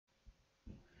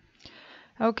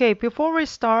Okay, before we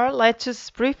start, let's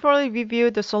just briefly review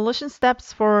the solution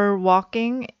steps for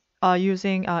walking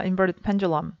using inverted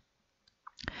pendulum.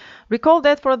 Recall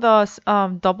that for the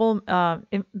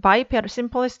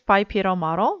simplest bipedal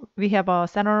model, we have a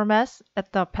center mass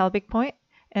at the pelvic point,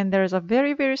 and there's a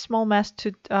very, very small mass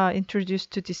to introduce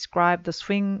to describe the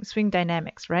swing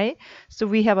dynamics, right? So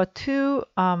we have two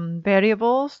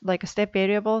variables, like a step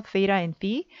variable, theta and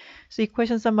phi. So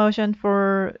equations of motion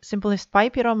for simplest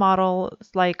bipedal model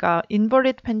is like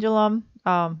inverted pendulum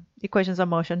equations of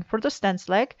motion for the stance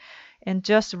leg, and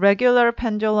just regular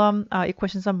pendulum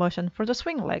equations of motion for the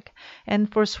swing leg.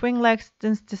 And for swing leg,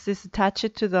 since this is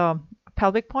attached to the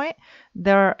pelvic point,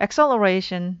 their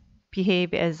acceleration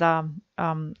behave as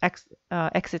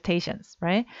excitations,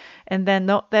 right? And then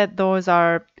note that those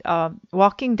are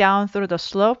walking down through the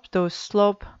slope. Those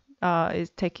slope is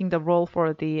taking the role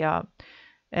for the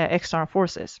external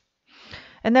forces.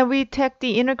 And then we take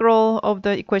the integral of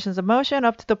the equations of motion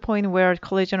up to the point where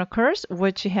collision occurs,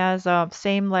 which has a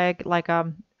same leg, like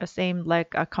a same leg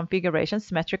configuration,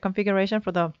 symmetric configuration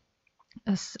for the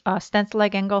stance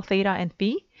leg angle theta and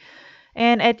phi.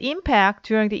 And at impact,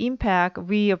 during the impact,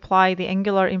 we apply the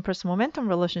angular impulse momentum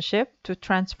relationship to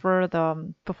transfer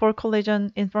the before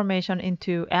collision information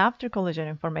into after collision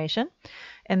information.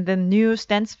 And then new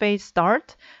stance phase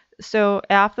start. So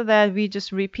after that, we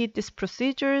just repeat these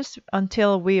procedures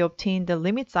until we obtain the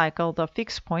limit cycle, the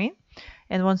fixed point.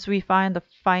 And once we find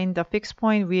the fixed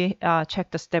point, we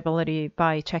check the stability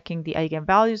by checking the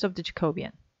eigenvalues of the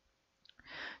Jacobian.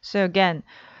 So again,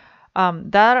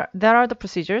 that are the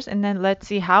procedures. And then let's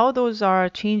see how those are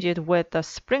changed with the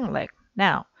spring leg.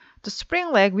 Now, the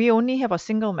spring leg, we only have a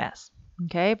single mass.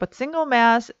 Okay, but single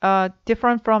mass,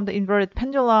 different from the inverted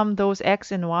pendulum, those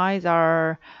x and y's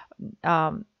are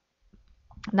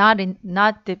not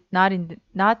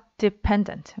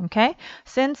dependent. Okay,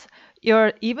 since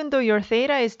even though your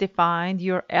theta is defined,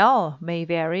 your L may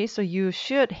vary, so you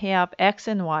should have x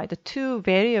and y, the two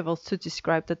variables to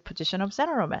describe the position of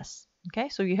center of mass. Okay,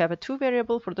 so you have a two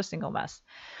variable for the single mass.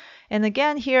 And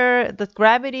again, here the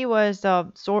gravity was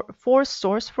the force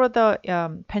source for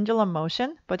the pendulum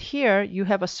motion, but here you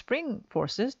have a spring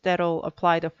forces that'll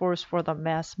apply the force for the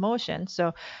mass motion.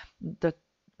 So the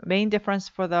main difference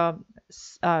for the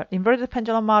inverted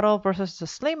pendulum model versus the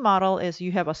SLIP model is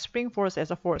you have a spring force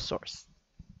as a force source.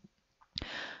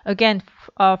 Again,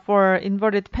 for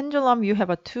inverted pendulum, you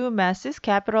have two masses,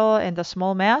 capital and the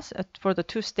small mass for the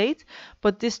two states.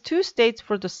 But these two states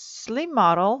for the SLIP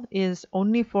model is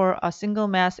only for a single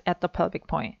mass at the pelvic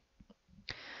point.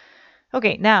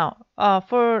 Okay, now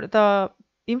for the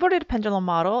inverted pendulum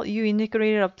model, you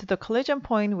integrate it up to the collision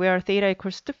point where theta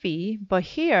equals to phi. But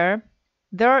here,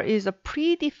 there is a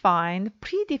predefined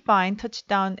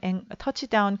touchdown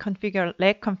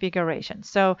leg configuration.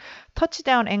 So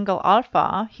touchdown angle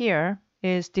alpha here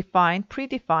is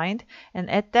predefined, and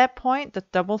at that point the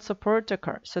double support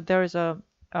occurs. So there is a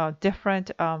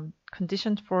different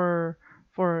condition for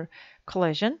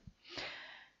collision.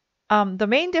 The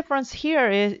main difference here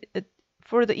is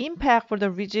for the impact for the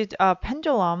rigid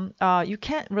pendulum, you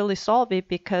can't really solve it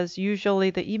because usually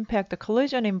the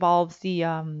collision involves the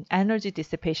energy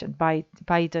dissipation by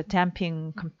the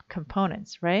damping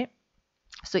components, right?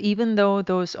 So even though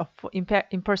those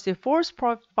impulsive force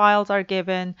profiles are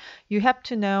given, you have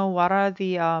to know what are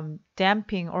the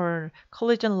damping or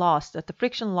collision loss, the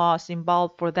friction loss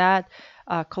involved for that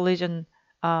collision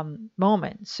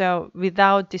moment. So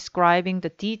without describing the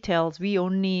details, we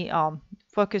only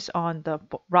focus on the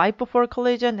right before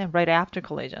collision and right after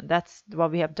collision. That's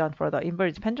what we have done for the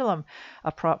inverted pendulum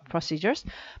procedures.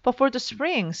 But for the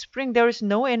spring, there is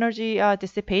no energy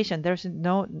dissipation. There's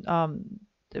no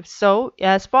so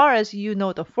as far as you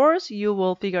know the force, you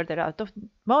will figure that out the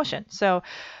motion. So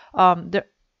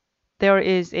there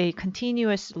is a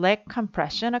continuous leg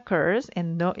compression occurs,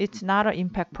 and no, it's not an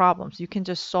impact problem. So you can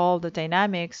just solve the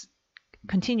dynamics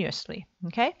continuously.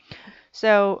 Okay,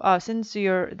 so since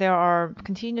there are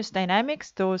continuous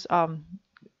dynamics, those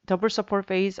double support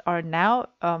phase are now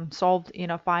solved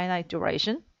in a finite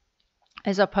duration,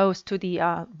 as opposed to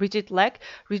the rigid leg.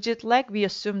 Rigid leg, we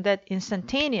assume that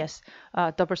instantaneous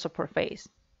double support phase.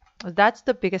 That's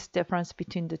the biggest difference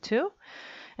between the two.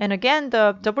 And again,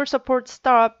 the double support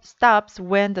stops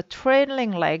when the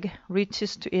trailing leg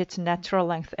reaches to its natural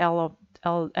length L0,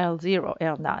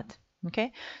 L naught.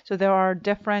 Okay, so there are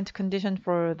different conditions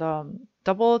for the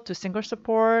double to single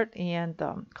support and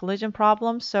collision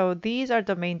problems. So these are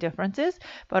the main differences.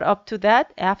 But up to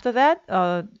that, after that,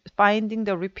 finding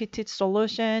the repeated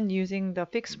solution using the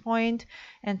fixed point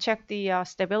and check the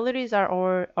stabilities are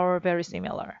all very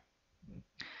similar.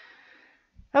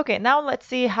 Okay, now let's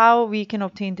see how we can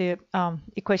obtain the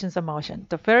equations of motion.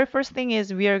 The very first thing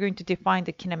is we are going to define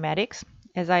the kinematics,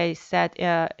 as I said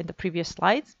in the previous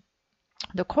slides.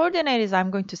 The coordinate is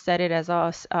I'm going to set it as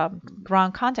a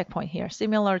ground contact point here,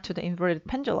 similar to the inverted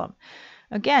pendulum.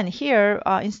 Again, here,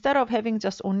 instead of having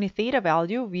just only theta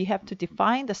value, we have to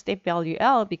define the state value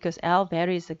L because L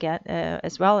varies again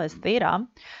as well as theta.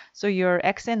 So your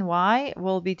x and y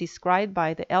will be described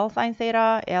by the L sine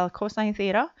theta, L cosine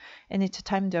theta, and its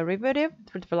time derivative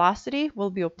for the velocity will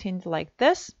be obtained like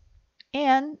this,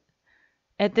 and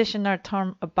additional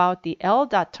term about the L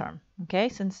dot term. Okay,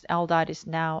 since L dot is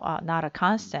now not a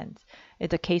constant, it's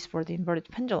the case for the inverted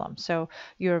pendulum. So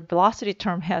your velocity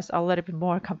term has a little bit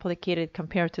more complicated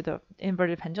compared to the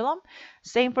inverted pendulum.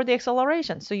 Same for the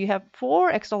acceleration. So you have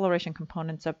 4 acceleration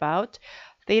components about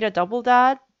theta double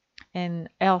dot and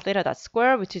L theta dot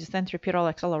square, which is centripetal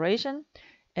acceleration,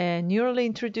 and newly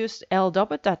introduced L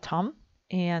double dot term,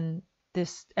 and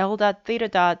this L dot theta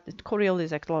dot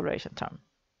Coriolis acceleration term.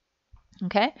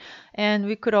 Okay, and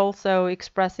we could also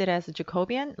express it as a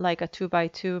Jacobian, like a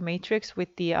 2x2 matrix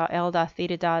with the L dot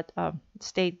theta dot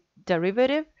state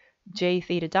derivative, J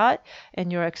theta dot,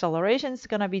 and your acceleration is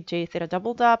going to be J theta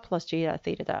double dot plus J dot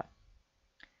theta dot.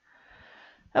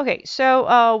 Okay,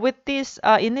 so with this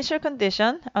initial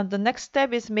condition, the next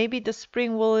step is maybe the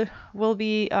spring will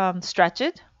be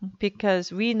stretched,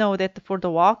 because we know that for the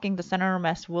walking, the center of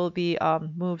mass will be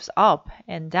moves up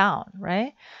and down,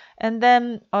 right? And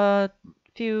then a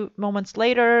few moments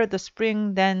later, the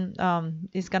spring then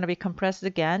is going to be compressed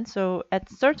again. So at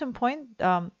a certain point,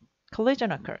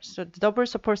 collision occurs. So the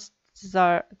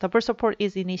double support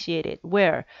is initiated.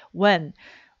 Where? When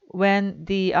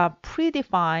the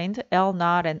predefined L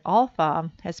naught and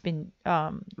alpha has been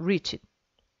reached.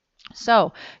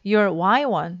 So your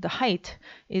y1, the height,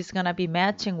 is going to be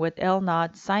matching with L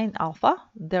naught sine alpha.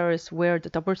 There is where the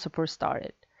double support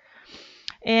started.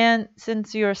 And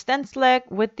since your stance leg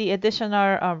with the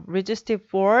additional resistive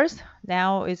force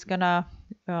now is going to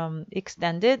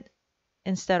extend it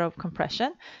instead of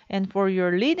compression. And for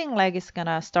your leading leg, it's going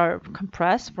to start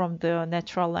compress from the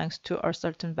natural length to a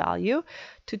certain value.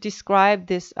 To describe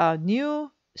this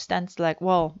new stance leg,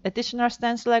 well, additional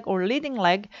stance leg or leading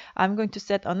leg, I'm going to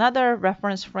set another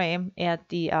reference frame at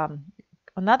the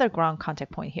another ground contact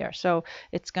point here. So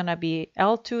it's going to be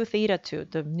L2 theta 2,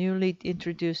 the newly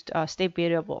introduced state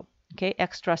variable, okay,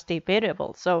 extra state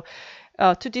variable. So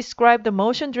to describe the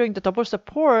motion during the double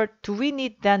support, do we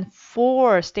need then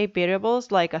 4 state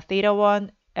variables like a theta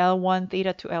 1, L1,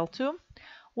 theta 2, L2?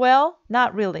 Well,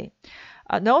 not really.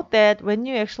 Note that when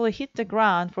you actually hit the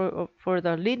ground for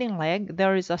the leading leg,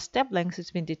 there is a step length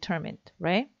that's been determined,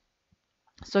 right?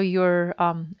 So your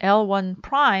L1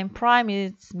 prime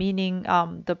is meaning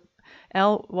the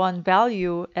L1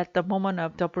 value at the moment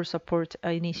of double support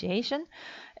initiation,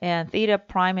 and theta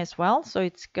prime as well. So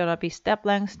it's gonna be step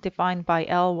length defined by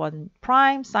L1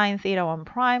 prime sine theta 1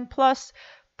 prime plus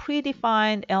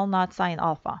predefined L naught sine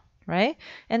alpha, right?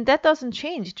 And that doesn't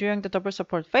change during the double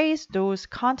support phase. Those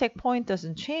contact point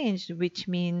doesn't change, which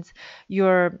means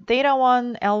your theta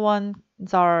 1, L1s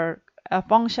are a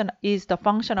function is the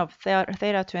function of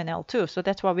theta 2 and L2. So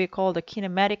that's what we call the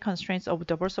kinematic constraints of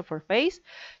double support phase.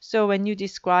 So when you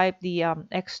describe the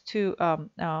x2,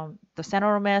 the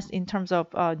center of mass in terms of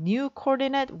new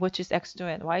coordinate, which is x2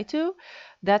 and y2,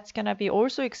 that's going to be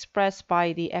also expressed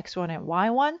by the x1 and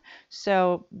y1.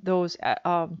 So those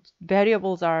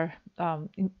variables are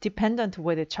dependent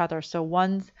with each other. So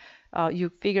once you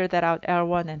figure that out,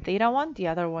 L1 and theta 1, the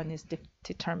other one is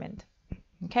determined.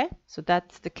 Okay, so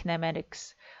that's the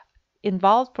kinematics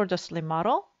involved for the SLIP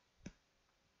model.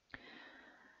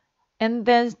 And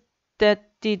then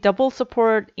that the double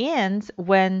support ends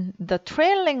when the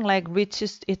trailing leg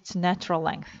reaches its natural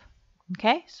length.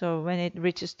 Okay, so when it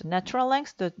reaches the natural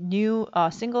length, the new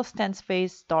single stance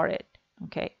phase started.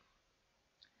 Okay.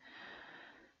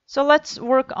 So let's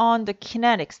work on the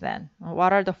kinetics then.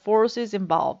 What are the forces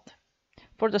involved?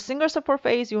 For the single support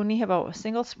phase, you only have a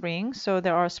single spring, so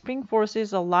there are spring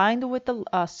forces aligned with the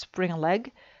spring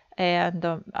leg, and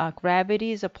the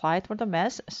gravity is applied for the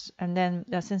mass. And then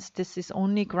since this is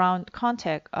only ground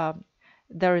contact,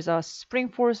 there is a spring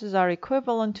forces are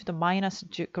equivalent to the minus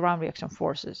ground reaction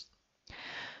forces.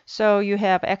 So you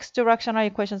have x directional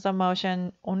equations of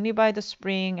motion only by the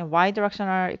spring, and y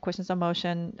directional equations of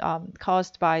motion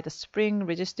caused by the spring,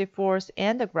 resistive force,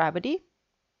 and the gravity.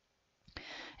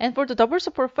 And for the double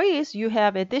support phase, you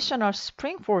have additional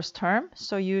spring force term,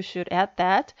 so you should add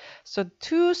that. So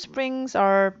 2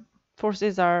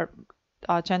 forces are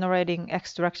generating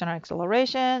x directional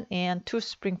acceleration, and 2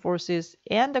 spring forces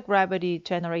and the gravity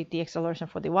generate the acceleration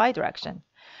for the y direction.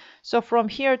 So from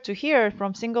here to here,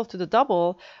 from single to the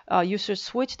double, you should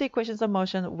switch the equations of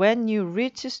motion when you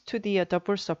reaches to the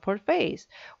double support phase,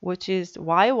 which is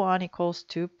y1 equals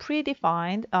to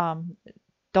predefined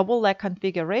double leg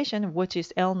configuration, which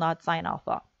is L naught sine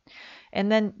alpha. And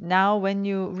then now when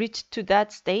you reach to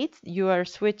that state, you are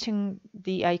switching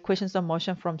the equations of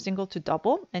motion from single to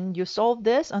double, and you solve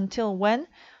this until when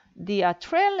the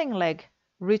trailing leg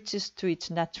reaches to its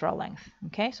natural length.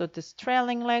 Okay, so this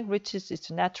trailing leg reaches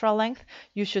its natural length.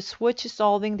 You should switch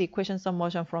solving the equations of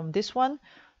motion from this one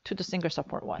to the single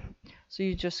support one. So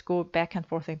you just go back and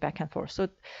forth and back and forth. So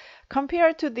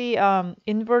compared to the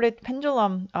inverted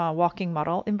pendulum walking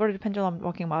model,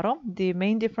 the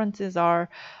main differences are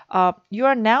you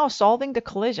are now solving the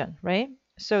collision, right?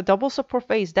 So double support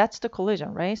phase, that's the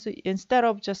collision, right? So instead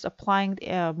of just applying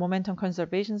momentum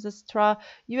conservation, etc.,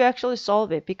 you actually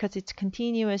solve it because it's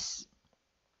continuous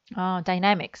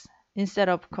dynamics instead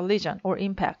of collision or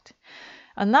impact.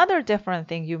 Another different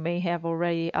thing you may have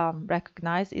already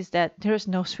recognized is that there's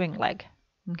no swing leg.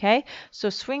 Okay, so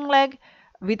swing leg,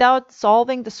 without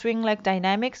solving the swing leg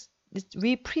dynamics,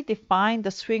 we predefine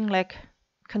the swing leg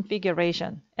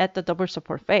configuration at the double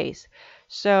support phase.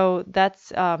 So that's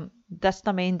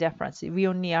the main difference. We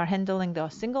only are handling the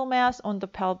single mass on the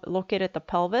located at the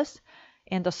pelvis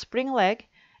and the spring leg,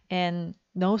 and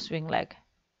no swing leg.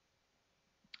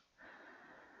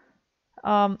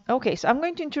 Okay, so I'm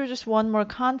going to introduce one more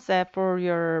concept for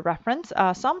your reference.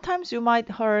 Sometimes you might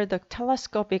heard the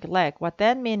telescopic leg. What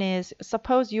that means is,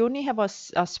 suppose you only have a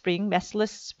spring, massless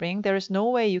spring, there is no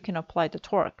way you can apply the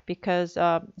torque because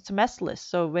it's massless.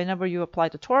 So whenever you apply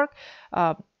the torque,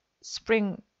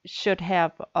 spring should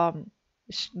have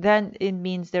then it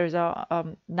means there's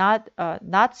a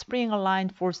not spring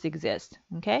aligned force exists.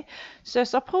 Okay, so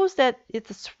suppose that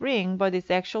it's a spring, but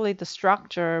it's actually the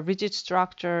structure, rigid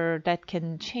structure that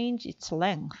can change its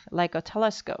length like a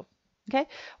telescope. Okay,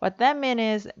 what that means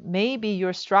is maybe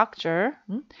your structure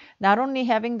not only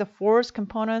having the force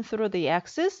component through the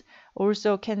axis,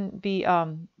 also can be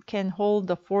can hold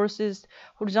the forces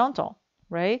horizontal.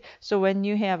 Right? So when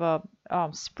you have a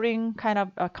spring kind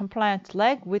of a compliant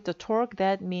leg with the torque,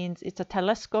 that means it's a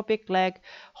telescopic leg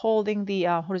holding the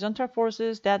horizontal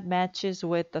forces that matches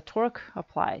with the torque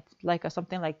applied, like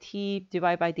something like T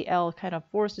divided by the L kind of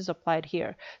forces applied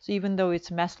here. So even though it's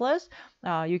massless,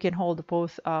 you can hold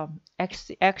both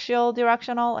axial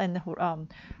directional and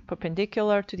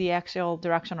perpendicular to the axial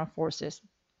directional forces.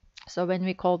 So when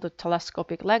we call the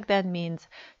telescopic leg, that means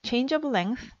change of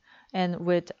length and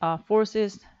with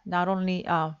forces not only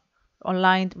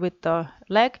aligned with the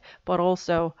leg, but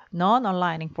also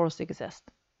non-aligning force exists,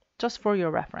 just for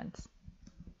your reference.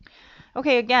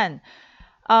 Okay, again,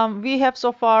 we have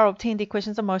so far obtained the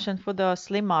equations of motion for the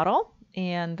SLIP model,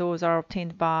 and those are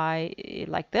obtained by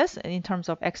like this in terms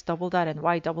of x double dot and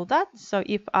y double dot. So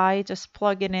if I just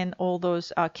plug in all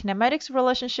those kinematics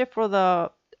relationship for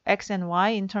the x and y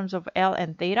in terms of L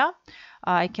and theta,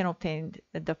 I can obtain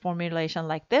the formulation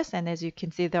like this. And as you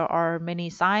can see, there are many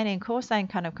sine and cosine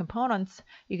kind of components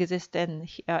exist in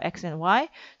x and y.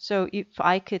 So if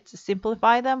I could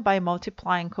simplify them by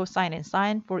multiplying cosine and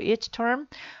sine for each term,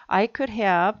 I could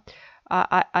have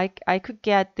I could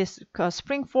get this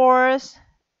spring force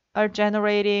are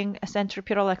generating a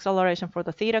centripetal acceleration for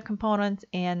the theta component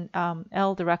and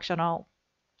L directional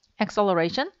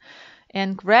acceleration.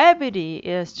 And gravity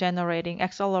is generating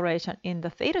acceleration in the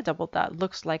theta double dot.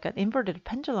 Looks like an inverted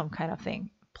pendulum kind of thing,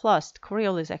 plus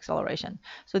Coriolis acceleration.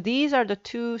 So these are the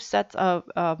two sets of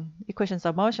equations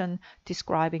of motion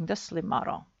describing the SLIP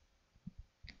model.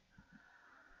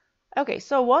 Okay,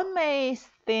 so one may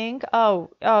think,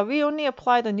 we only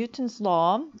apply the Newton's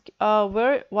law.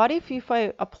 What if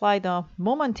I apply the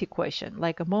moment equation,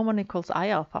 like a moment equals I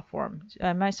alpha form?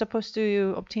 Am I supposed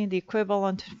to obtain the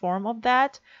equivalent form of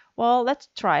that? Well, let's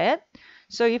try it.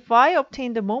 So if I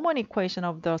obtain the moment equation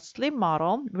of the SLIP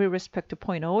model with respect to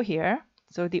point O here,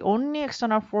 so the only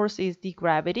external force is the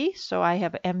gravity. So I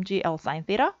have mg L sine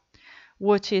theta,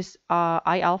 which is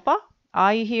I alpha.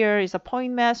 I here is a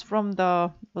point mass from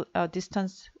the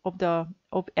distance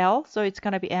of L, so it's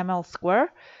gonna be ml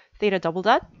square theta double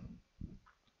dot.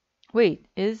 Wait,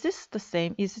 is this the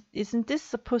same? Isn't this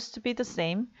supposed to be the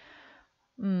same?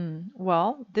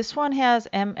 Well, this one has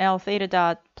ml theta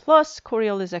dot plus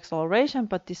Coriolis acceleration,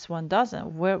 but this one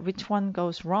doesn't. Which one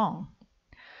goes wrong?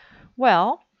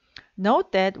 Well,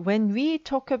 note that when we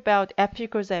talk about F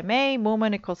equals ma,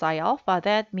 moment equals I alpha,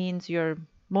 that means your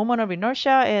moment of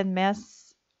inertia and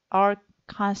mass are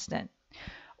constant.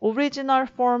 Original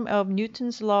form of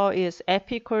Newton's law is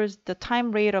F equals the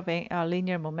time rate of a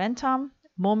linear momentum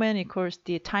moment equals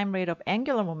the time rate of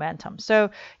angular momentum. So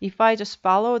if I just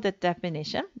follow that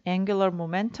definition, angular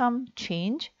momentum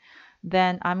change,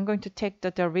 then I'm going to take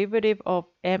the derivative of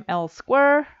ml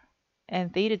squared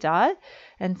and theta dot.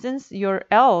 And since your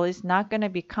L is not going to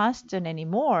be constant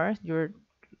anymore,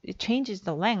 it changes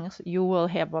the length, you will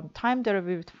have a time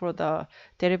derivative for the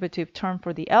derivative term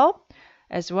for the L,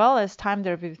 as well as time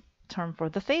derivative term for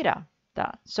the theta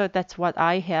dot. So that's what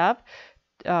I have,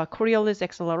 Coriolis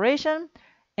acceleration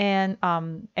and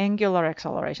angular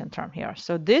acceleration term here.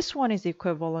 So this one is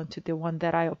equivalent to the one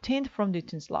that I obtained from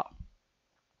Newton's law.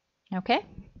 Okay?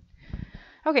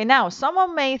 Okay, now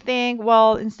someone may think,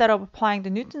 well, instead of applying the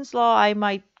Newton's law, I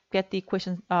might get the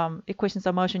equations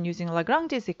of motion using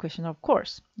Lagrange's equation. Of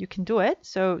course, you can do it.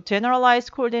 So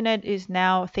generalized coordinate is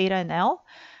now theta and L.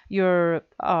 Your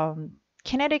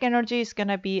kinetic energy is going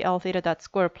to be L theta dot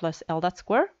square plus L dot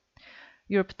square.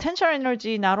 Your potential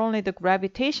energy, not only the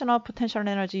gravitational potential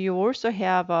energy, you also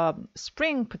have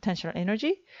spring potential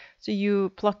energy. So you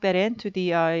plug that into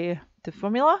the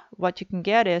formula. What you can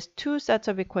get is two sets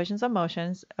of equations of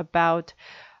motions about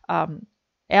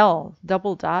L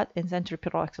double dot in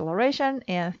centripetal acceleration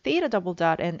and theta double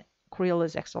dot in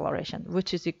Coriolis acceleration,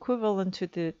 which is equivalent to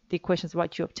the equations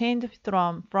what you obtained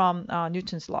from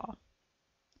Newton's law.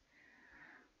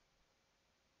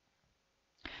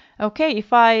 Okay,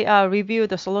 if I review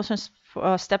the solutions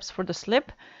steps for the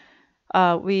slip,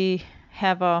 we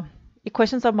have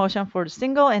equations of motion for the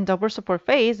single and double support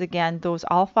phase. Again, those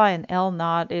alpha and L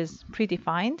naught is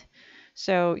predefined.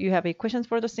 So you have equations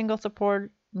for the single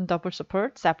support and double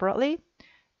support separately,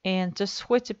 and just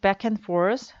switch it back and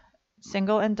forth,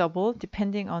 single and double,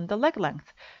 depending on the leg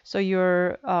length. So if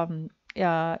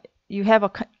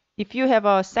you have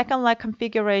a second leg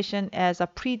configuration as a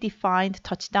predefined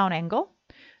touchdown angle,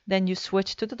 then you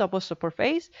switch to the double support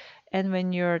phase. And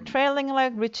when your trailing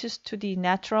leg reaches to the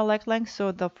natural leg length,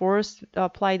 so the force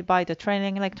applied by the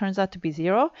trailing leg turns out to be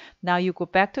 0, now you go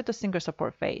back to the single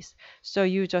support phase. So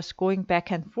you just going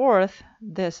back and forth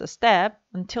this step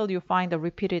until you find a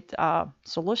repeated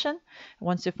solution.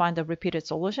 Once you find a repeated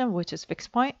solution, which is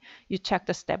fixed point, you check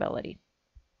the stability.